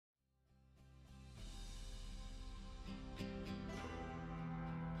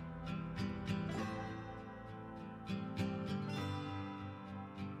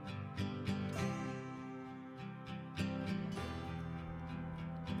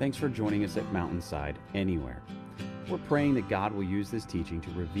Thanks for joining us at Mountainside Anywhere. We're praying that God will use this teaching to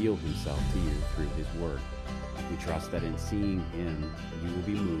reveal himself to you through his word. We trust that in seeing him, you will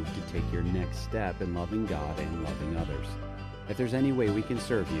be moved to take your next step in loving God and loving others. If there's any way we can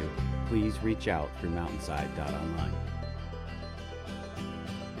serve you, please reach out through mountainside.online.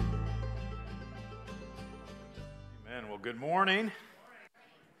 Amen. Well, good morning.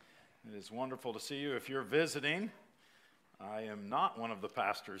 It is wonderful to see you. If you're visiting, I am not one of the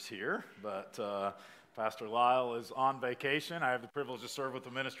pastors here, but Pastor Lyle is on vacation. I have the privilege to serve with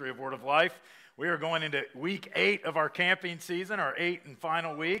the Ministry of Word of Life. We are going into week 8 of our camping season, our 8th and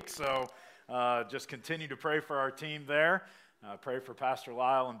final week, so just continue to pray for our team there. Pray for Pastor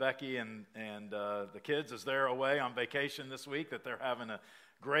Lyle and Becky and the kids as they're away on vacation this week, that they're having a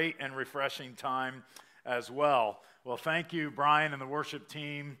great and refreshing time as well. Well, thank you, Brian and the worship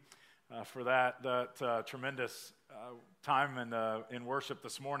team, for that tremendous time in worship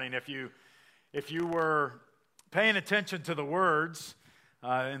this morning. If you were paying attention to the words,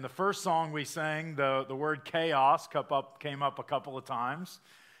 in the first song we sang, the word chaos came up a couple of times.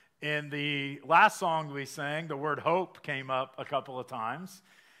 In the last song we sang, the word hope came up a couple of times.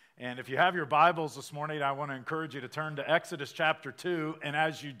 And if you have your Bibles this morning, I want to encourage you to turn to Exodus chapter 2. And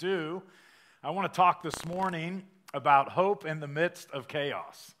as you do, I want to talk this morning about hope in the midst of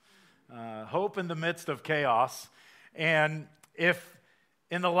chaos. Hope in the midst of chaos. And if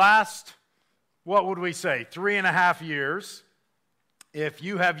in the last, 3.5 years, if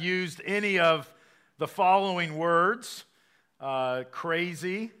you have used any of the following words,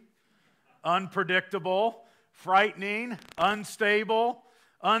 crazy, unpredictable, frightening, unstable,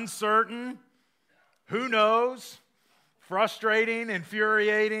 uncertain, who knows, frustrating,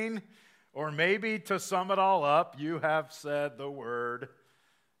 infuriating, or maybe to sum it all up, you have said the word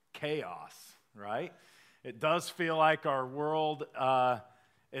chaos, right? It does feel like our world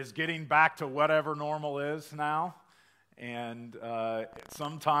is getting back to whatever normal is now. And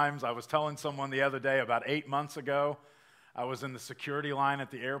sometimes, I was telling someone the other day, about 8 months ago, I was in the security line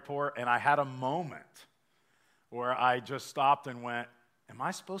at the airport, and I had a moment where I just stopped and went, am I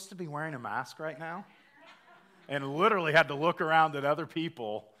supposed to be wearing a mask right now? And literally had to look around at other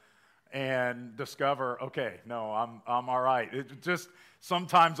people and discover, okay, no, I'm all right. It just,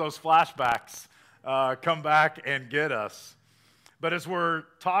 sometimes those flashbacks come back and get us. But as we're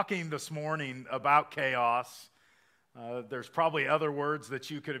talking this morning about chaos, there's probably other words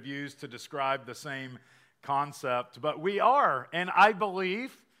that you could have used to describe the same concept. But we are, and I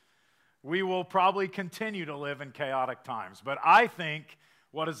believe we will probably continue to live in chaotic times. But I think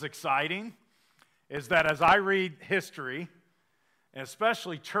what is exciting is that as I read history, and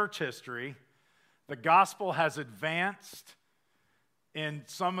especially church history, the gospel has advanced in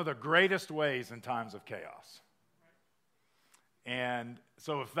some of the greatest ways in times of chaos. And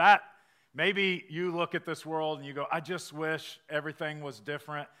so if that, maybe you look at this world and you go, I just wish everything was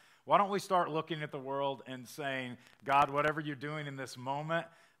different. Why don't we start looking at the world and saying, God, whatever you're doing in this moment,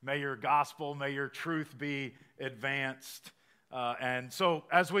 may your gospel, may your truth be advanced. And so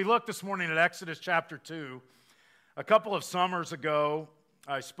as we look this morning at Exodus chapter 2, a couple of summers ago,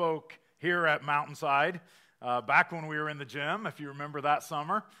 I spoke here at Mountainside, back when we were in the gym, if you remember that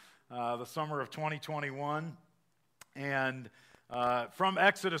summer, the summer of 2021. And from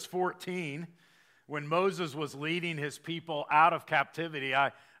Exodus 14, when Moses was leading his people out of captivity,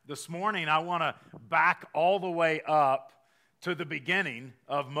 this morning I want to back all the way up to the beginning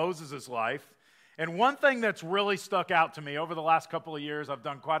of Moses' life. And one thing that's really stuck out to me over the last couple of years, I've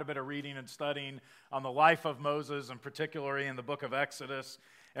done quite a bit of reading and studying on the life of Moses, and particularly in the book of Exodus.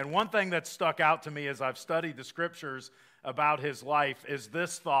 And one thing that's stuck out to me as I've studied the scriptures about his life is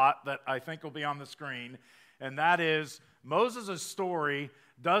this thought that I think will be on the screen, and that is Moses' story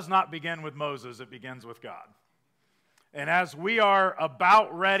does not begin with Moses, it begins with God. And as we are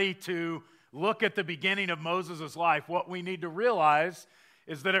about ready to look at the beginning of Moses' life, what we need to realize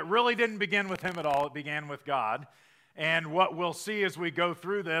is that it really didn't begin with him at all, it began with God. And what we'll see as we go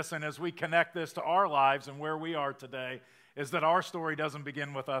through this and as we connect this to our lives and where we are today is that our story doesn't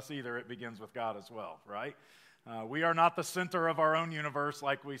begin with us either, it begins with God as well, right? We are not the center of our own universe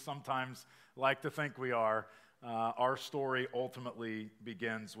like we sometimes like to think we are. Our story ultimately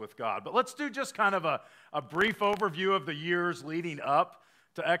begins with God. But let's do just kind of a brief overview of the years leading up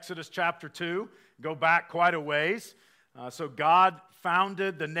to Exodus chapter 2. Go back quite a ways. So God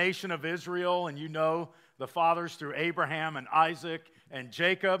founded the nation of Israel, and you know the fathers through Abraham and Isaac and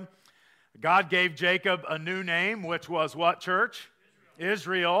Jacob. God gave Jacob a new name, which was what, church?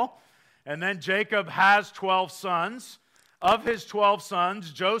 Israel. And then Jacob has 12 sons. Of his 12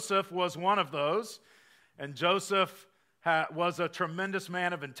 sons, Joseph was one of those. And Joseph was a tremendous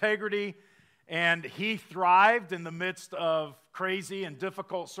man of integrity, and he thrived in the midst of crazy and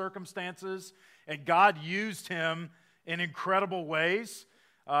difficult circumstances, and God used him in incredible ways.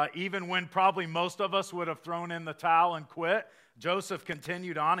 Even when probably most of us would have thrown in the towel and quit, Joseph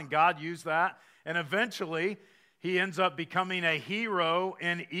continued on, and God used that. And eventually, he ends up becoming a hero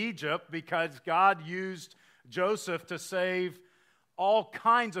in Egypt because God used Joseph to save all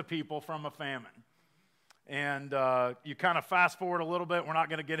kinds of people from a famine. And you kind of fast forward a little bit. We're not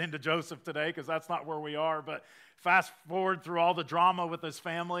going to get into Joseph today because that's not where we are. But fast forward through all the drama with his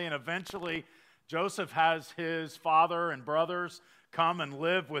family, and eventually Joseph has his father and brothers come and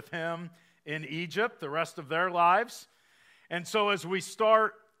live with him in Egypt the rest of their lives. And so as we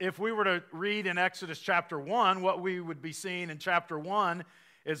start, if we were to read in Exodus chapter 1, what we would be seeing in chapter 1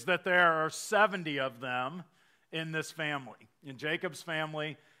 is that there are 70 of them in this family. In Jacob's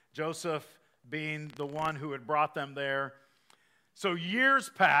family, Joseph being the one who had brought them there. So years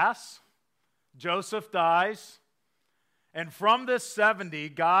pass, Joseph dies, and from this 70,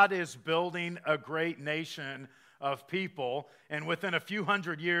 God is building a great nation of people. And within a few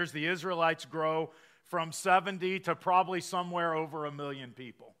hundred years, the Israelites grow from 70 to probably somewhere over 1 million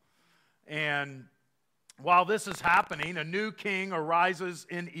people. And while this is happening, a new king arises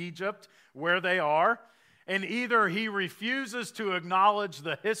in Egypt where they are, and either he refuses to acknowledge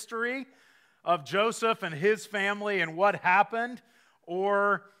the history of Joseph and his family and what happened,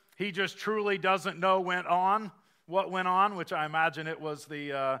 or he just truly doesn't know what went on, which I imagine it was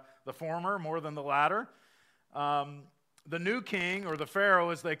the former more than the latter. The new king, or the Pharaoh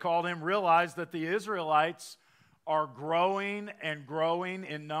as they called him, realized that the Israelites are growing and growing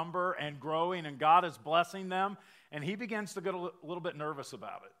in number and growing, and God is blessing them, and he begins to get a little bit nervous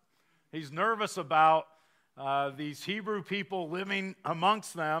about it. He's nervous about these Hebrew people living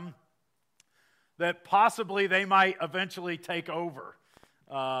amongst them, that possibly they might eventually take over.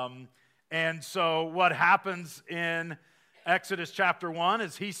 And so what happens in Exodus chapter 1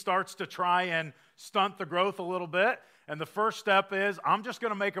 is he starts to try and stunt the growth a little bit. And the first step is, I'm just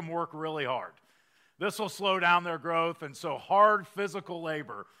going to make them work really hard. This will slow down their growth. And so hard physical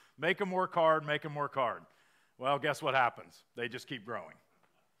labor. Make them work hard, make them work hard. Well, guess what happens? They just keep growing.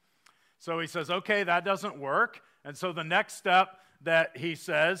 So he says, okay, that doesn't work. And so the next step that he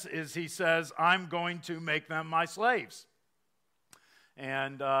says is I'm going to make them my slaves.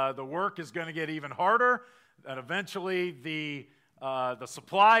 And the work is going to get even harder. And eventually the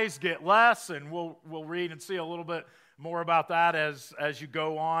supplies get less. And we'll read and see a little bit more about that as you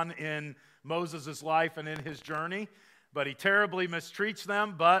go on in Moses' life and in his journey. But he terribly mistreats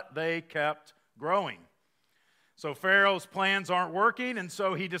them, but they kept growing. So Pharaoh's plans aren't working, and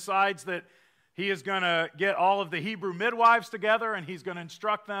so he decides that he is going to get all of the Hebrew midwives together, and he's going to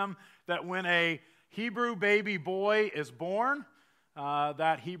instruct them that when a Hebrew baby boy is born,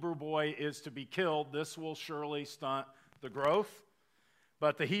 that Hebrew boy is to be killed. This will surely stunt the growth.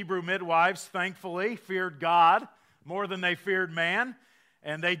 But the Hebrew midwives, thankfully, feared God more than they feared man,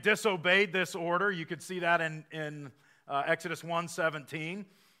 and they disobeyed this order. You could see that in Exodus 1:17.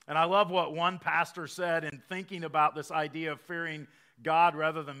 And I love what one pastor said in thinking about this idea of fearing God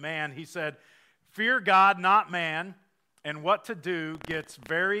rather than man. He said, fear God, not man, and what to do gets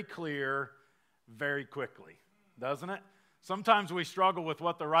very clear very quickly, doesn't it? Sometimes we struggle with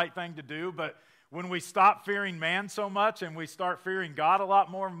what the right thing to do, but when we stop fearing man so much and we start fearing God a lot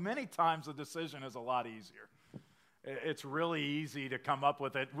more, many times the decision is a lot easier. It's really easy to come up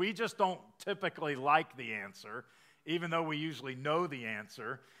with it. We just don't typically like the answer, even though we usually know the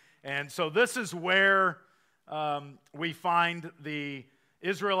answer. And so this is where we find the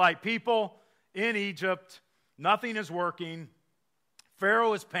Israelite people in Egypt. Nothing is working.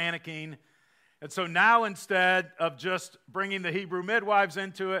 Pharaoh is panicking. And so now, instead of just bringing the Hebrew midwives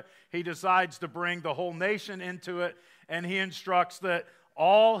into it, he decides to bring the whole nation into it. And he instructs that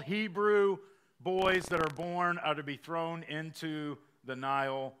all Hebrew boys that are born are to be thrown into the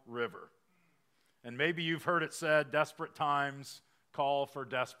Nile River. And maybe you've heard it said, desperate times call for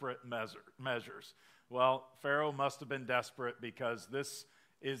desperate measures. Well, Pharaoh must have been desperate, because this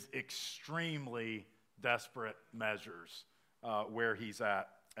is extremely desperate measures where he's at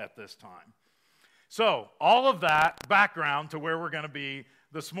this time. So, all of that background to where we're going to be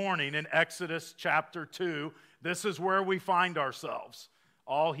this morning in Exodus chapter 2. This is where we find ourselves.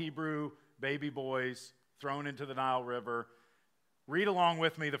 All Hebrew baby boys thrown into the Nile River. Read along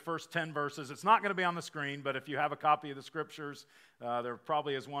with me the first 10 verses. It's not going to be on the screen, but if you have a copy of the scriptures, there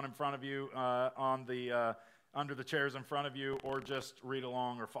probably is one in front of you under the chairs in front of you, or just read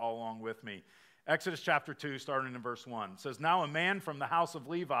along or follow along with me. Exodus chapter 2, starting in verse 1. It says, now a man from the house of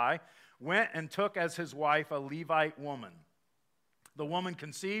Levi went and took as his wife a Levite woman. The woman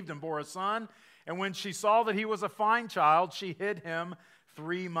conceived and bore a son, and when she saw that he was a fine child, she hid him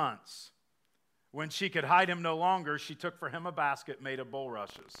 3 months. When she could hide him no longer, she took for him a basket made of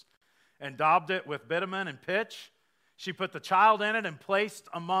bulrushes and daubed it with bitumen and pitch. She put the child in it and placed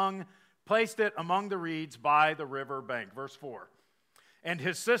it among the reeds by the river bank. Verse 4. And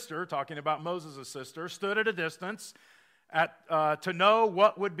his sister, talking about Moses' sister, stood at a distance to know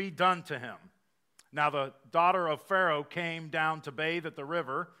what would be done to him. Now the daughter of Pharaoh came down to bathe at the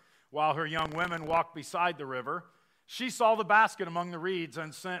river, while her young women walked beside the river. She saw the basket among the reeds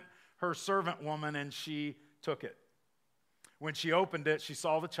and sent her servant woman, and she took it. When she opened it, she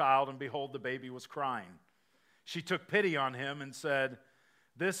saw the child, and behold, the baby was crying. She took pity on him and said,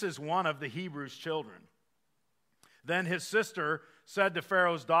 "This is one of the Hebrews' children." Then his sister said to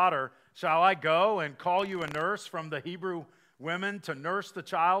Pharaoh's daughter, "Shall I go and call you a nurse from the Hebrew women to nurse the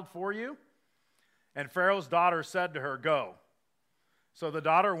child for you?" And Pharaoh's daughter said to her, "Go." So the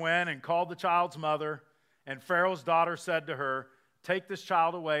daughter went and called the child's mother, and Pharaoh's daughter said to her, "Take this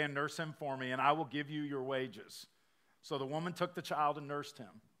child away and nurse him for me, and I will give you your wages." So the woman took the child and nursed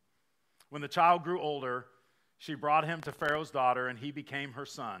him. When the child grew older, she brought him to Pharaoh's daughter, and he became her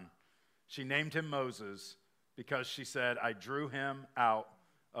son. She named him Moses because she said, "I drew him out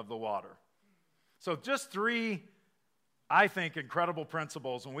of the water." So just 3, I think, incredible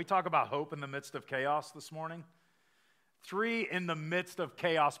principles. When we talk about hope in the midst of chaos this morning, 3 in the midst of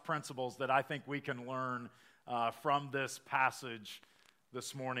chaos principles that I think we can learn from this passage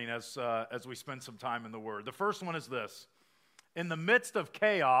this morning as we spend some time in the Word. The first one is this. In the midst of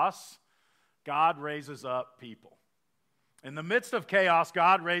chaos, God raises up people. In the midst of chaos,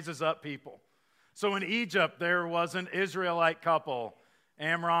 God raises up people. So in Egypt, there was an Israelite couple,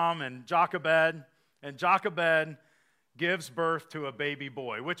 Amram and Jochebed, and Jochebed gives birth to a baby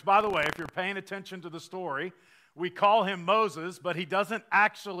boy, which, by the way, if you're paying attention to the story, we call him Moses, but he doesn't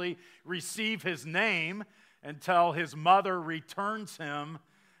actually receive his name until his mother returns him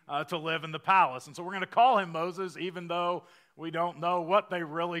to live in the palace. And so we're going to call him Moses, even though we don't know what they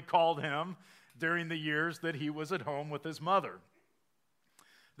really called him during the years that he was at home with his mother.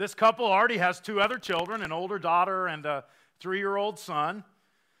 This couple already has 2 other children, an older daughter and a 3-year-old son.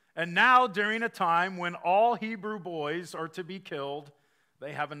 And now, during a time when all Hebrew boys are to be killed,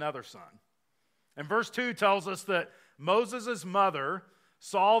 they have another son. And verse 2 tells us that Moses' mother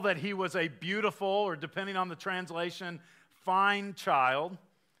saw that he was a beautiful, or depending on the translation, fine child.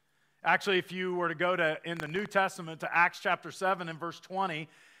 Actually, if you were to go in the New Testament to Acts chapter 7 and verse 20,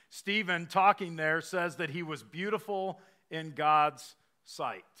 Stephen, talking there, says that he was beautiful in God's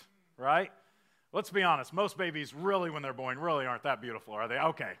sight, right? Let's be honest. Most babies really, when they're born, really aren't that beautiful, are they?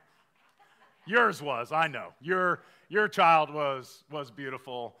 Okay. Yours was, I know. Your child was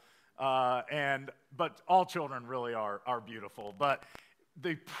beautiful, but all children really are beautiful. But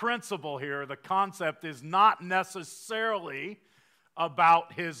the principle here, the concept, is not necessarily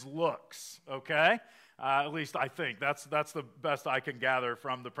about his looks, okay? At least I think. That's the best I can gather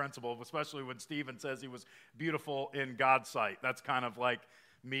from the principle, especially when Stephen says he was beautiful in God's sight. That's kind of like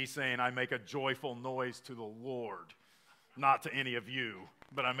me saying I make a joyful noise to the Lord. Not to any of you,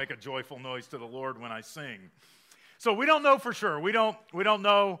 but I make a joyful noise to the Lord when I sing. So we don't know for sure. We don't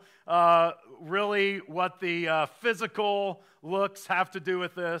know really what the physical looks have to do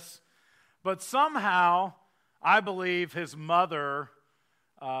with this. But somehow, I believe his mother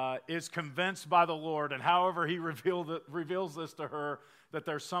is convinced by the Lord, and however he reveals this to her, that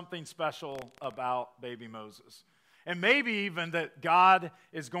there's something special about baby Moses. And maybe even that God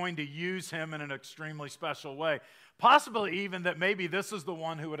is going to use him in an extremely special way. Possibly even that maybe this is the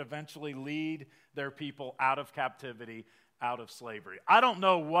one who would eventually lead their people out of captivity, out of slavery. I don't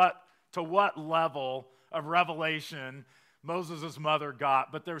know to what level of revelation Moses' mother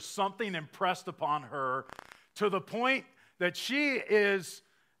got, but there's something impressed upon her to the point that she is,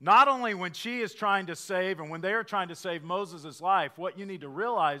 not only when she is trying to save and when they are trying to save Moses' life, what you need to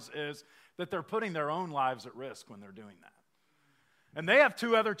realize is that they're putting their own lives at risk when they're doing that. And they have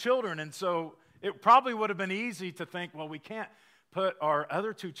 2 other children, and so it probably would have been easy to think, well, we can't put our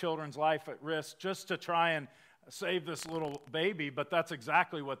other 2 children's life at risk just to try and save this little baby, but that's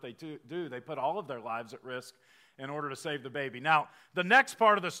exactly what they do. They put all of their lives at risk in order to save the baby. Now, the next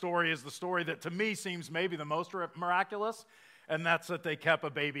part of the story is the story that to me seems maybe the most miraculous, and that's that they kept a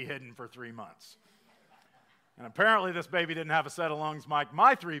baby hidden for 3 months. And apparently this baby didn't have a set of lungs like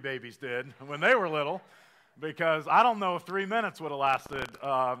my 3 babies did when they were little, because I don't know if 3 minutes would have lasted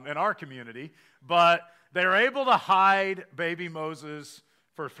in our community, but they were able to hide baby Moses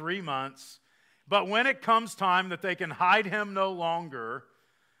for 3 months. But when it comes time that they can hide him no longer,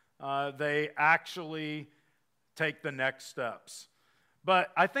 they actually take the next steps.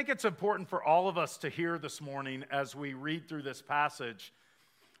 But I think it's important for all of us to hear this morning as we read through this passage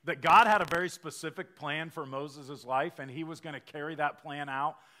that God had a very specific plan for Moses' life, and he was going to carry that plan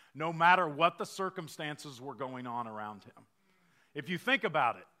out no matter what the circumstances were going on around him. If you think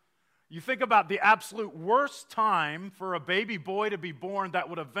about it, you think about the absolute worst time for a baby boy to be born that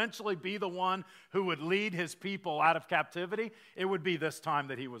would eventually be the one who would lead his people out of captivity, it would be this time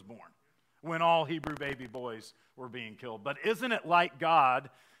that he was born, when all Hebrew baby boys were being killed. But isn't it like God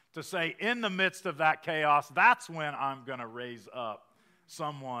to say, in the midst of that chaos, that's when I'm going to raise up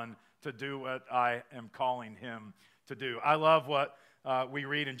someone to do what I am calling him to do. I love what we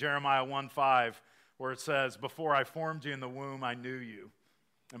read in Jeremiah 1:5, where it says, "Before I formed you in the womb, I knew you.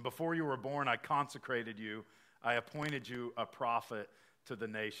 And before you were born, I consecrated you. I appointed you a prophet to the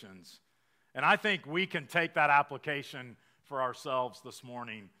nations." And I think we can take that application for ourselves this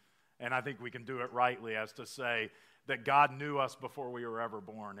morning, and I think we can do it rightly, as to say that God knew us before we were ever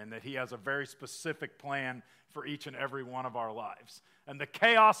born, and that he has a very specific plan for each and every one of our lives. And the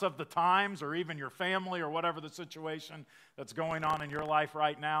chaos of the times, or even your family, or whatever the situation that's going on in your life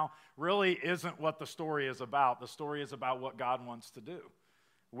right now, really isn't what the story is about. The story is about what God wants to do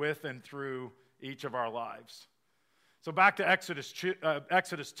with and through each of our lives. So back to Exodus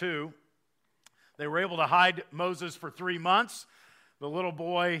 2. They were able to hide Moses for 3 months. The little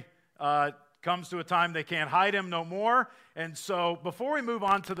boy comes to a time they can't hide him no more. And so before we move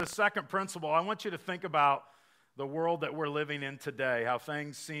on to the second principle, I want you to think about the world that we're living in today, how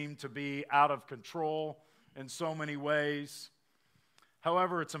things seem to be out of control in so many ways.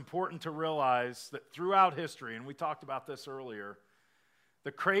 However, it's important to realize that throughout history, and we talked about this earlier,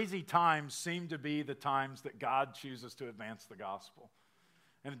 the crazy times seem to be the times that God chooses to advance the gospel.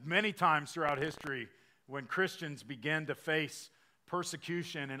 And many times throughout history, when Christians begin to face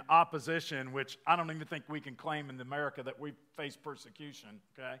persecution and opposition, which I don't even think we can claim in America that we face persecution,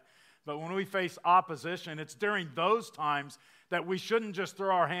 okay? But when we face opposition, it's during those times that we shouldn't just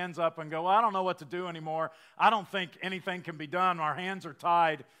throw our hands up and go, well, I don't know what to do anymore. I don't think anything can be done. Our hands are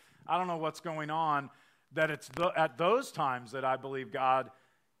tied. I don't know what's going on. That it's at those times that I believe God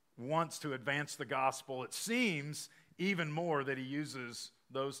wants to advance the gospel. It seems even more that he uses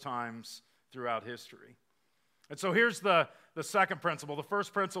those times throughout history. And so here's the second principle. The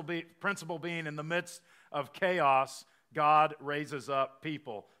first principle being, in the midst of chaos, God raises up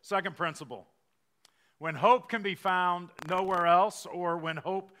people. Second principle, when hope can be found nowhere else, or when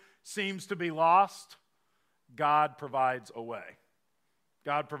hope seems to be lost, God provides a way.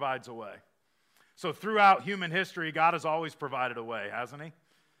 God provides a way. So throughout human history, God has always provided a way, hasn't he?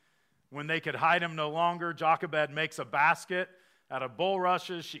 When they could hide him no longer, Jochebed makes a basket out of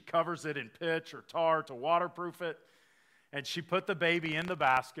bulrushes. She covers it in pitch or tar to waterproof it. And she put the baby in the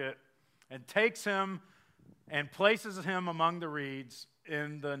basket and takes him and places him among the reeds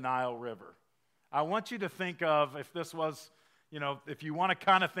in the Nile River. I want you to think of, if this was, if you want to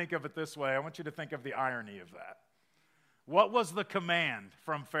kind of think of it this way, I want you to think of the irony of that. What was the command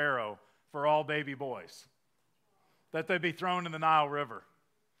from Pharaoh for all baby boys? That they be thrown in the Nile River.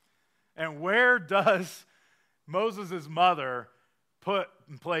 And where does Moses' mother put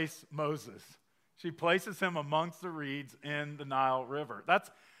in place Moses? She places him amongst the reeds in the Nile River.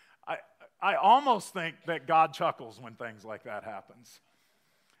 I almost think that God chuckles when things like that happens.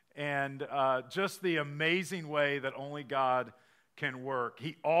 And just the amazing way that only God can work.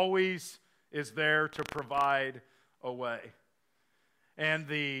 He always is there to provide a way. And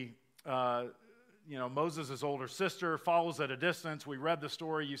Moses' older sister follows at a distance. We read the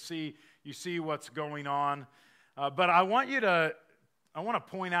story. You see what's going on. But I want to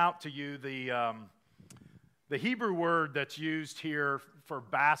point out to you the Hebrew word that's used here for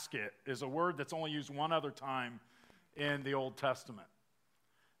basket is a word that's only used one other time in the Old Testament.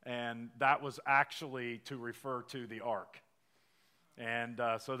 And that was actually to refer to the ark. And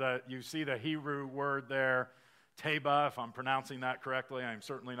so that you see the Hebrew word there, teba, if I'm pronouncing that correctly. I'm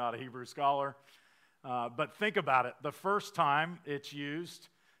certainly not a Hebrew scholar. But think about it. The first time it's used,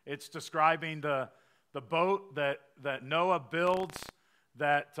 it's describing the boat that Noah builds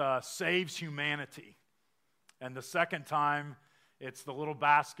that saves humanity. And the second time, it's the little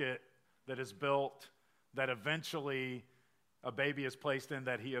basket that is built that eventually a baby is placed in,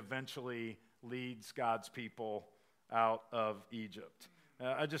 that he eventually leads God's people out of Egypt.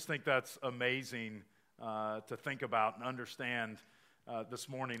 I just think that's amazing to think about and understand this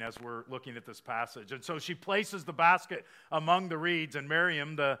morning as we're looking at this passage. And so she places the basket among the reeds, and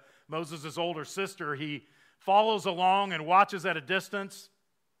Miriam, Moses' older sister, he follows along and watches at a distance.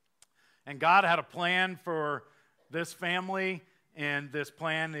 And God had a plan for this family and this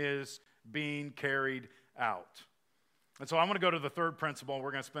plan is being carried out. And so I want to go to the third principle, and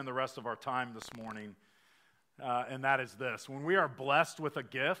we're going to spend the rest of our time this morning, and that is this. When we are blessed with a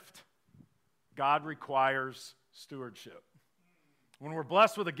gift, God requires stewardship. When we're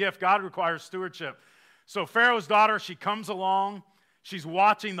blessed with a gift, God requires stewardship. So Pharaoh's daughter, she comes along. She's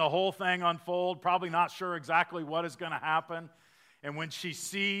watching the whole thing unfold, probably not sure exactly what is going to happen. And when she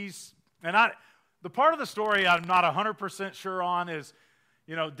sees, the part of the story I'm not 100% sure on is,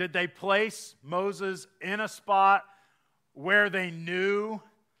 did they place Moses in a spot where they knew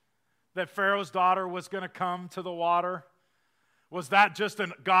that Pharaoh's daughter was going to come to the water? Was that just a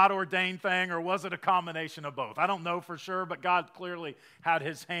God-ordained thing, or was it a combination of both? I don't know for sure, but God clearly had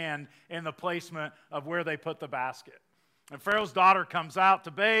his hand in the placement of where they put the basket. And Pharaoh's daughter comes out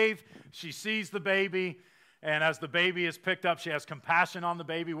to bathe. She sees the baby, and as the baby is picked up, she has compassion on the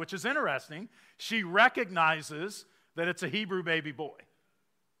baby, which is interesting. She recognizes that it's a Hebrew baby boy,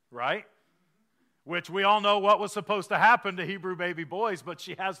 right? Which we all know what was supposed to happen to Hebrew baby boys, but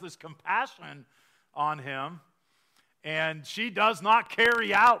she has this compassion on him. And she does not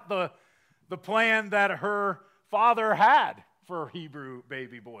carry out the plan that her father had for Hebrew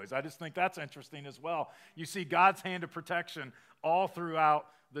baby boys. I just think that's interesting as well. You see God's hand of protection all throughout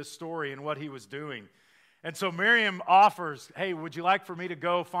this story and what he was doing. And so Miriam offers, hey, would you like for me to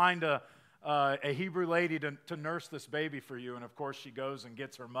go find a Hebrew lady to nurse this baby for you? And of course she goes and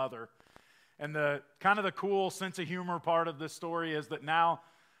gets her mother. And the kind of the cool sense of humor part of this story is that now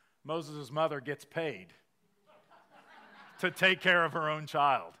Moses' mother gets paid to take care of her own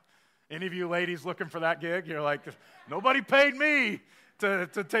child. Any of you ladies looking for that gig? You're like, nobody paid me to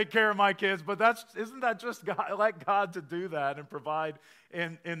take care of my kids. But isn't that just God, like God to do that and provide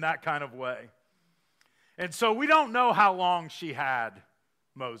in that kind of way? And so we don't know how long she had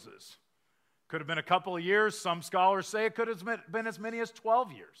Moses. Could have been a couple of years. Some scholars say it could have been as many as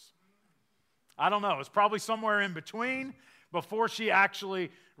 12 years. I don't know. It's probably somewhere in between before she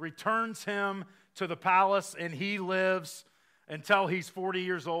actually returns him to the palace, and he lives until he's 40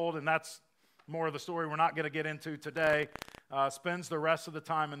 years old, and that's more of the story we're not going to get into today. Spends the rest of the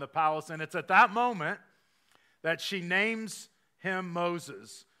time in the palace, and it's at that moment that she names him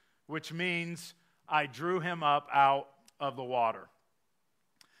Moses, which means I drew him up out of the water.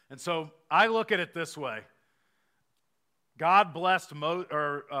 And so I look at it this way. God blessed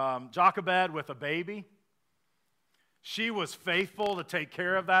Jochebed with a baby. She was faithful to take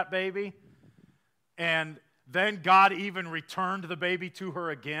care of that baby, and then God even returned the baby to her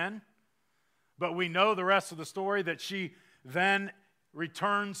again. But we know the rest of the story that she then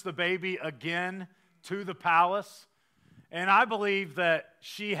returns the baby again to the palace. And I believe that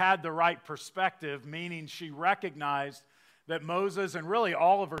she had the right perspective, meaning she recognized that Moses and really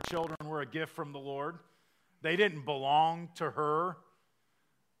all of her children were a gift from the Lord. They didn't belong to her.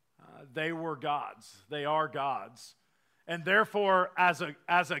 They were God's. They are God's. And therefore, as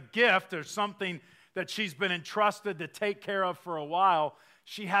a gift, there's something that she's been entrusted to take care of for a while.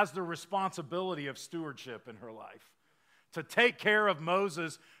 She has the responsibility of stewardship in her life, to take care of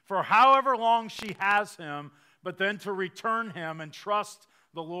Moses for however long she has him, but then to return him and trust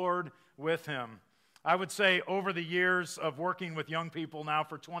the Lord with him. I would say over the years of working with young people now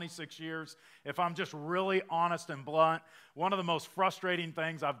for 26 years, if I'm just really honest and blunt, one of the most frustrating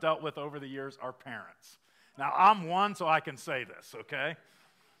things I've dealt with over the years are parents. Now, I'm one, so I can say this, okay?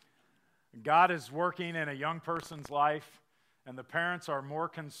 God is working in a young person's life, and the parents are more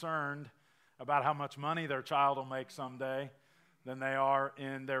concerned about how much money their child will make someday than they are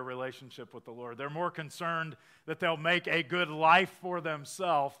in their relationship with the Lord. They're more concerned that they'll make a good life for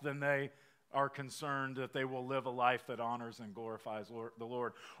themselves than they are concerned that they will live a life that honors and glorifies the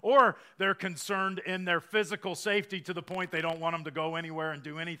Lord. Or they're concerned in their physical safety to the point they don't want them to go anywhere and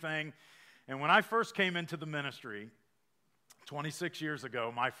do anything. And when I first came into the ministry 26 years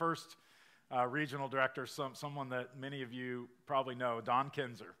ago, my first regional director, someone that many of you probably know, Don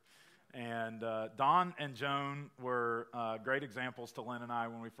Kinzer. And Don and Joan were great examples to Lynn and I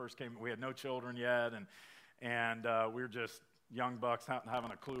when we first came. We had no children yet, and we were just young bucks not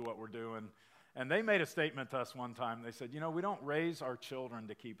having a clue what we're doing. And they made a statement to us one time. They said, we don't raise our children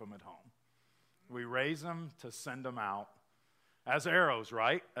to keep them at home. We raise them to send them out as arrows,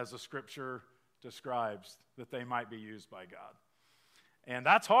 right? As the scripture describes, that they might be used by God. And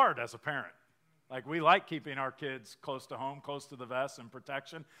that's hard as a parent. Like, we like keeping our kids close to home, close to the vest and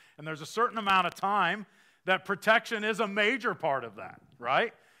protection. And there's a certain amount of time that protection is a major part of that,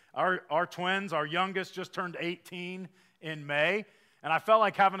 right? Our twins, our youngest, just turned 18 in May. And I felt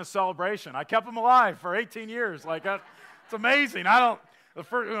like having a celebration. I kept them alive for 18 years. Like, it's amazing.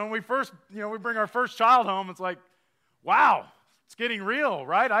 When we bring our first child home, it's like, wow, It's getting real,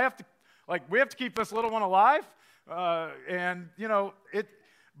 right? We have to keep this little one alive. But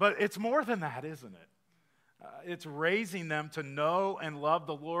it's more than that, isn't it? It's raising them to know and love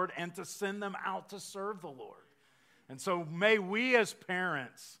the Lord and to send them out to serve the Lord. And so may we as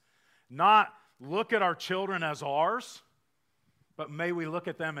parents not look at our children as ours, but may we look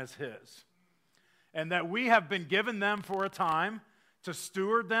at them as His. And that we have been given them for a time to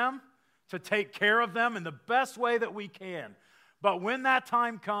steward them, to take care of them in the best way that we can. But when that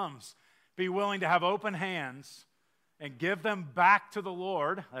time comes, be willing to have open hands and give them back to the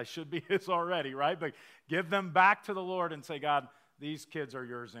Lord. That should be His already, right? But give them back to the Lord and say, God, these kids are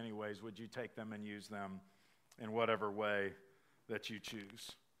yours anyways. Would you take them and use them in whatever way that you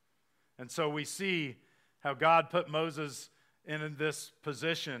choose? And so we see how God put Moses in this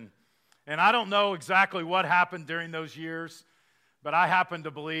position. And I don't know exactly what happened during those years, but I happen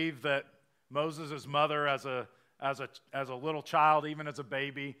to believe that Moses' mother, as a little child, even as a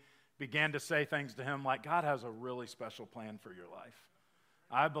baby, began to say things to him like, God has a really special plan for your life.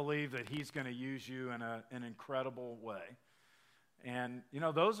 I believe that He's going to use you in an incredible way. And,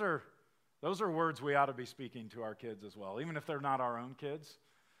 those are words we ought to be speaking to our kids as well, even if they're not our own kids,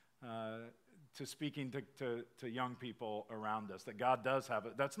 to speaking to young people around us, that God does have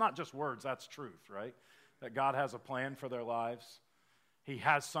it. That's not just words, that's truth, right? That God has a plan for their lives. He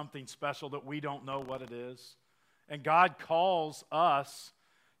has something special that we don't know what it is. And God calls us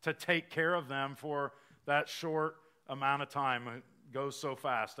to take care of them for that short amount of time. It goes so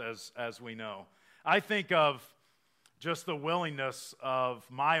fast, as we know. I think of just the willingness of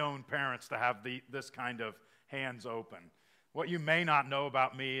my own parents to have this kind of hands open. What you may not know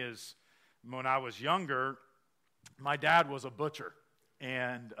about me is when I was younger, my dad was a butcher.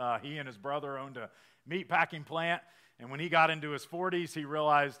 And he and his brother owned a meat packing plant. And when he got into his 40s, he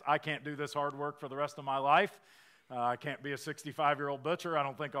realized, I can't do this hard work for the rest of my life. I can't be a 65-year-old butcher. I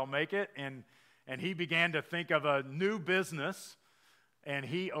don't think I'll make it. And he began to think of a new business, and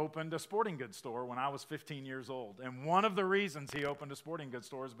he opened a sporting goods store when I was 15 years old. And one of the reasons he opened a sporting goods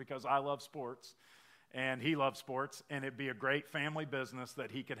store is because I love sports, and he loves sports, and it'd be a great family business that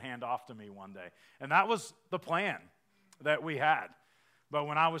he could hand off to me one day. And that was the plan that we had. But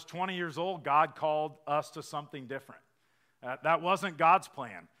when I was 20 years old, God called us to something different. That wasn't God's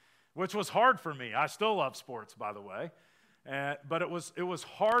plan, which was hard for me. I still love sports, by the way. But it was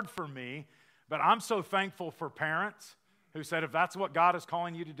hard for me. But I'm so thankful for parents who said, if that's what God is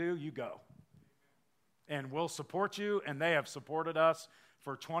calling you to do, you go. And we'll support you, and they have supported us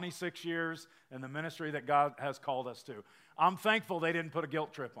for 26 years in the ministry that God has called us to. I'm thankful they didn't put a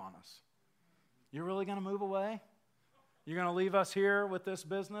guilt trip on us. You're really going to move away? You're going to leave us here with this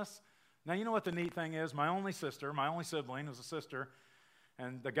business? Now, you know what the neat thing is? My only sibling was a sister,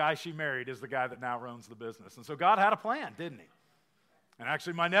 and the guy she married is the guy that now runs the business. And so God had a plan, didn't He? And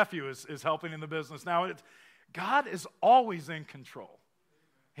actually, my nephew is helping in the business now. God is always in control.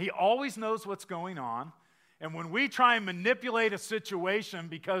 He always knows what's going on. And when we try and manipulate a situation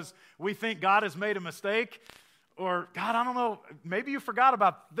because we think God has made a mistake, or, God, I don't know, maybe you forgot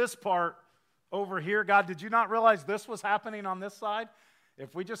about this part over here. God, did you not realize this was happening on this side?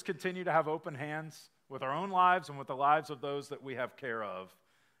 If we just continue to have open hands with our own lives and with the lives of those that we have care of,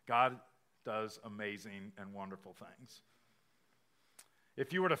 God does amazing and wonderful things.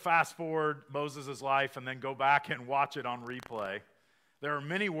 If you were to fast forward Moses' life and then go back and watch it on replay, there are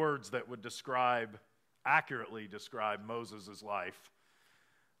many words that would accurately describe Moses' life.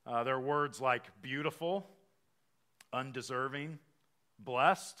 There are words like beautiful, undeserving,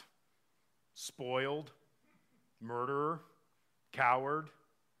 blessed, spoiled, murderer, coward,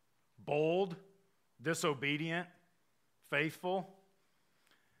 bold, disobedient, faithful.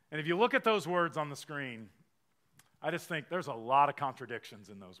 And if you look at those words on the screen, I just think there's a lot of contradictions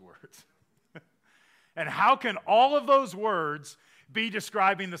in those words. And how can all of those words be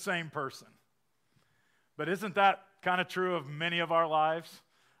describing the same person? But isn't that kind of true of many of our lives?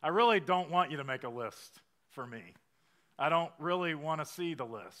 I really don't want you to make a list for me. I don't really want to see the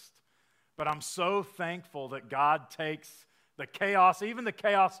list. But I'm so thankful that God takes the chaos, even the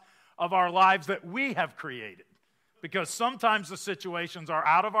chaos of our lives that we have created. Because sometimes the situations are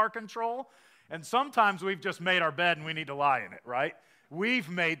out of our control, and sometimes we've just made our bed and we need to lie in it, right? We've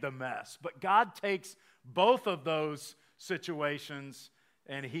made the mess. But God takes both of those situations,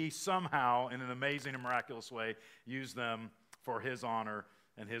 and He somehow, in an amazing and miraculous way, used them for His honor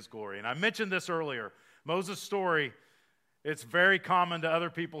and His glory. And I mentioned this earlier. Moses' story, it's very common to other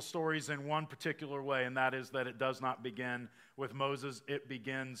people's stories in one particular way, and that is that it does not begin with Moses. It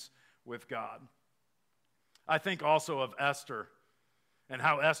begins with God. I think also of Esther and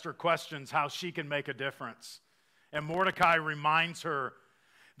how Esther questions how she can make a difference And Mordecai reminds her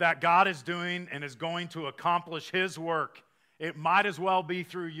that God is doing and is going to accomplish his work. It might as well be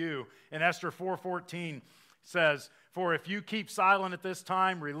through you. And Esther 4:14 says, "For if you keep silent at this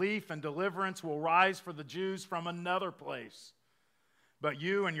time, relief and deliverance will rise for the Jews from another place. But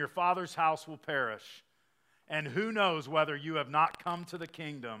you and your father's house will perish. And who knows whether you have not come to the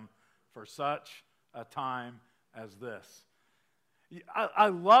kingdom for such a time as this." I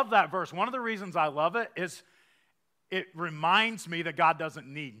love that verse. One of the reasons I love it is it reminds me that God doesn't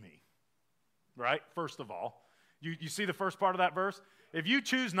need me, right? First of all, you see the first part of that verse? If you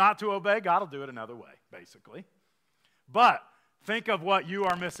choose not to obey, God will do it another way, basically. But think of what you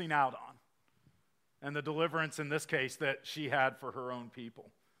are missing out on and the deliverance in this case that she had for her own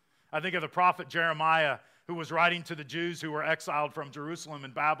people. I think of the prophet Jeremiah, who was writing to the Jews who were exiled from Jerusalem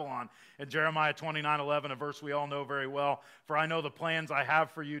and Babylon. In Jeremiah 29:11, a verse we all know very well, "For I know the plans I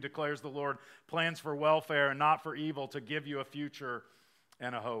have for you, declares the Lord, plans for welfare and not for evil, to give you a future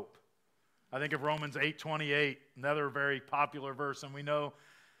and a hope." I think of Romans 8:28, another very popular verse, and we know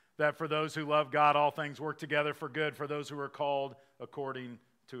that for those who love God, all things work together for good, for those who are called according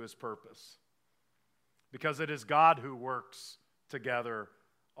to his purpose. Because it is God who works together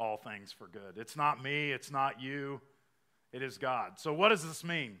all things for good. It's not me, it's not you, it is God. So what does this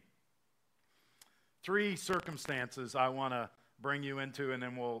mean? 3 circumstances I want to bring you into, and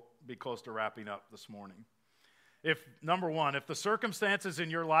then we'll be close to wrapping up this morning. Number one, if the circumstances in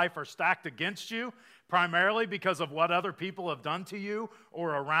your life are stacked against you, primarily because of what other people have done to you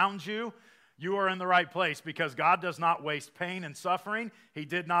or around you, you are in the right place, because God does not waste pain and suffering. He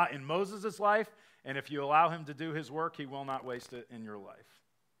did not in Moses' life, and if you allow him to do his work, he will not waste it in your life.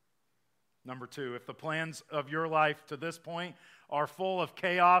 Number 2, if the plans of your life to this point are full of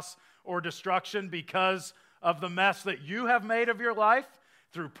chaos or destruction because of the mess that you have made of your life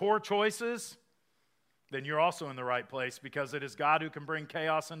through poor choices, then you're also in the right place, because it is God who can bring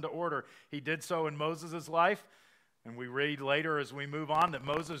chaos into order. He did so in Moses' life, and we read later as we move on that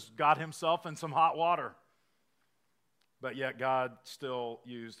Moses got himself in some hot water. But yet God still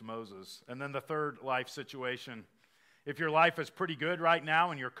used Moses. And then the third life situation. If your life is pretty good right now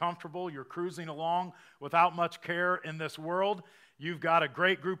and you're comfortable, you're cruising along without much care in this world, you've got a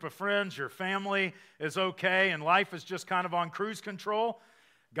great group of friends, your family is okay, and life is just kind of on cruise control,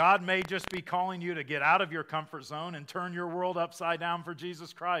 God may just be calling you to get out of your comfort zone and turn your world upside down for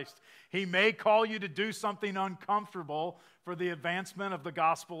Jesus Christ. He may call you to do something uncomfortable for the advancement of the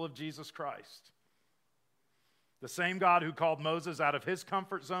gospel of Jesus Christ. The same God who called Moses out of his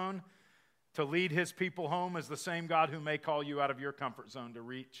comfort zone to lead his people home is the same God who may call you out of your comfort zone to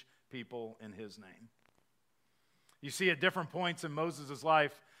reach people in his name. You see, at different points in Moses'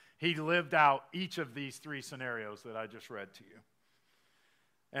 life, he lived out each of these 3 scenarios that I just read to you.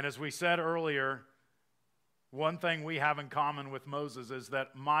 And as we said earlier, one thing we have in common with Moses is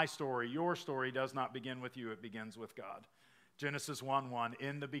that my story, your story, does not begin with you, it begins with God. Genesis 1:1,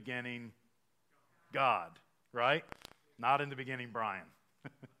 in the beginning, God, right? Not in the beginning, Brian.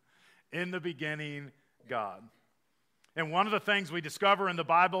 In the beginning, God. And one of the things we discover in the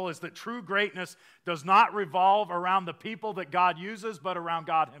Bible is that true greatness does not revolve around the people that God uses, but around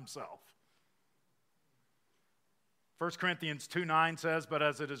God himself. 1 Corinthians 2:9 says, "But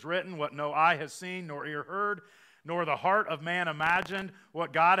as it is written, what no eye has seen, nor ear heard, nor the heart of man imagined,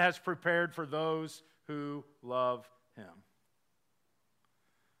 what God has prepared for those who love him."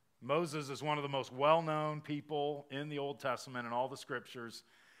 Moses is one of the most well-known people in the Old Testament and all the scriptures,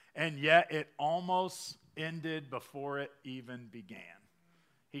 and yet it almost ended before it even began.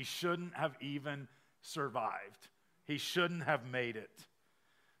 He shouldn't have even survived. He shouldn't have made it.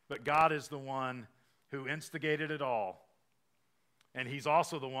 But God is the one who instigated it all. And he's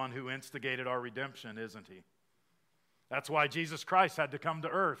also the one who instigated our redemption, isn't he? That's why Jesus Christ had to come to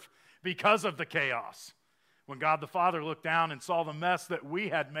earth, because of the chaos. When God the Father looked down and saw the mess that we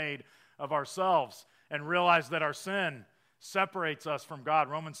had made of ourselves and realized that our sin separates us from God.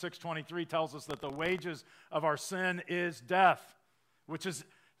 Romans 6:23 tells us that the wages of our sin is death, which is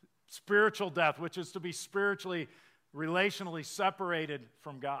spiritual death, which is to be spiritually, relationally separated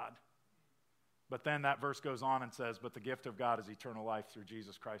from God. But then that verse goes on and says, "But the gift of God is eternal life through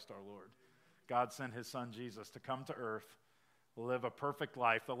Jesus Christ our Lord." God sent his son Jesus to come to earth, live a perfect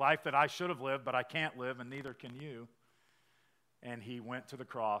life, the life that I should have lived, but I can't live, and neither can you. And he went to the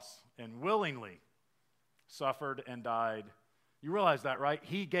cross and willingly suffered and died. You realize that, right?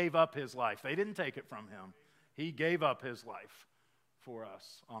 He gave up his life. They didn't take it from him. He gave up his life for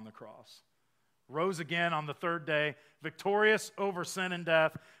us on the cross. Rose again on the 3rd day, victorious over sin and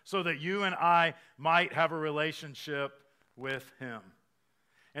death, so that you and I might have a relationship with him.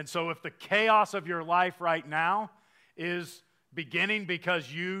 And so if the chaos of your life right now is beginning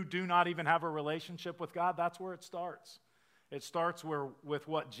because you do not even have a relationship with God, that's where it starts. It starts with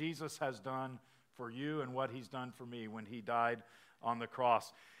what Jesus has done for you and what he's done for me when he died on the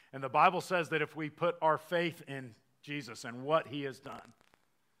cross. And the Bible says that if we put our faith in Jesus and what he has done,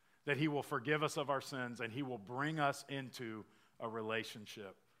 that he will forgive us of our sins and he will bring us into a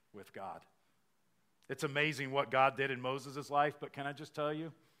relationship with God. It's amazing what God did in Moses' life, but can I just tell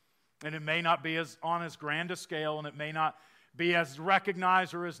you? And it may not be on as grand a scale, and it may not be as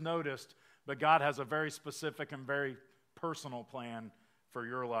recognized or as noticed, but God has a very specific and very personal plan for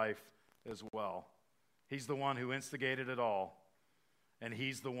your life as well. He's the one who instigated it all, and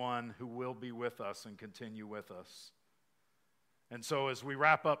he's the one who will be with us and continue with us. And so as we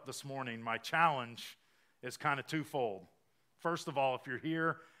wrap up this morning, my challenge is kind of twofold. First of all, if you're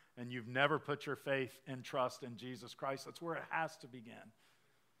here and you've never put your faith and trust in Jesus Christ, that's where it has to begin.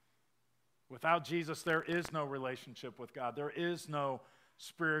 Without Jesus, there is no relationship with God. There is no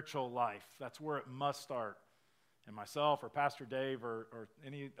spiritual life. That's where it must start. And myself or Pastor Dave or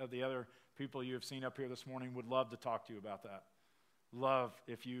any of the other people you have seen up here this morning would love to talk to you about that. Love,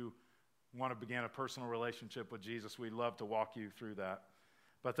 if you want to begin a personal relationship with Jesus, we'd love to walk you through that.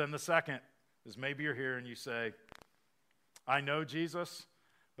 But then the second is maybe you're here and you say, I know Jesus,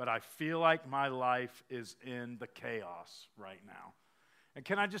 but I feel like my life is in the chaos right now. And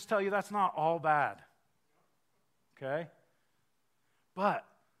can I just tell you, that's not all bad, okay? But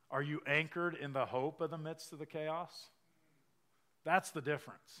are you anchored in the hope of the midst of the chaos? That's the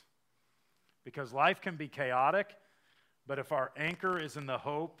difference. Because life can be chaotic, but if our anchor is in the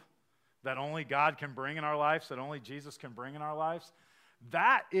hope that only God can bring in our lives, that only Jesus can bring in our lives,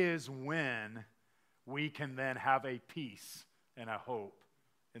 that is when we can then have a peace and a hope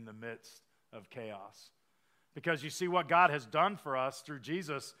in the midst of chaos. Because you see, what God has done for us through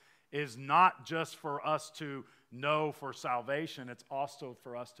Jesus is not just for us to know for salvation, it's also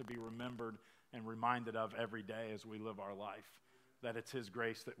for us to be remembered and reminded of every day as we live our life. That it's his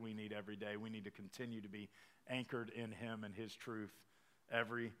grace that we need every day. We need to continue to be anchored in him and his truth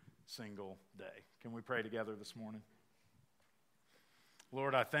every single day. Can we pray together this morning?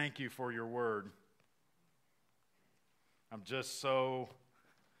 Lord, I thank you for your word.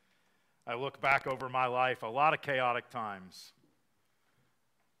 I look back over my life, a lot of chaotic times,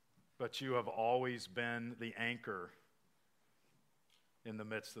 but you have always been the anchor in the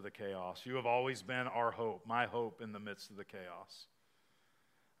midst of the chaos. You have always been our hope, my hope in the midst of the chaos.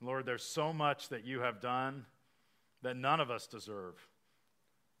 Lord, there's so much that you have done that none of us deserve.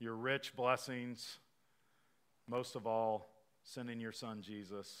 Your rich blessings, most of all, sending your son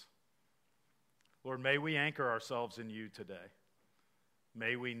Jesus. Lord, may we anchor ourselves in you today.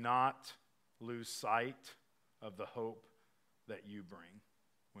 May we not lose sight of the hope that you bring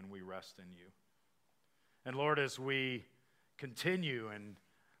when we rest in you. And Lord, as we continue and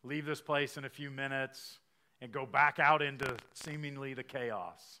leave this place in a few minutes and go back out into seemingly the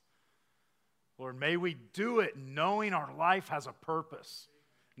chaos, Lord, may we do it knowing our life has a purpose,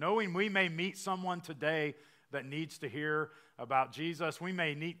 knowing we may meet someone today that needs to hear about Jesus. We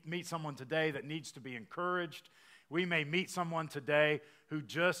may meet someone today that needs to be encouraged. We may meet someone today who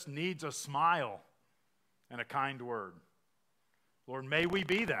just needs a smile and a kind word. Lord, may we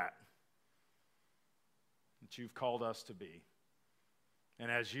be that you've called us to be.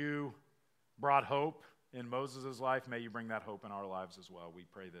 And as you brought hope in Moses' life, may you bring that hope in our lives as well. We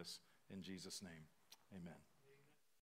pray this in Jesus' name. Amen.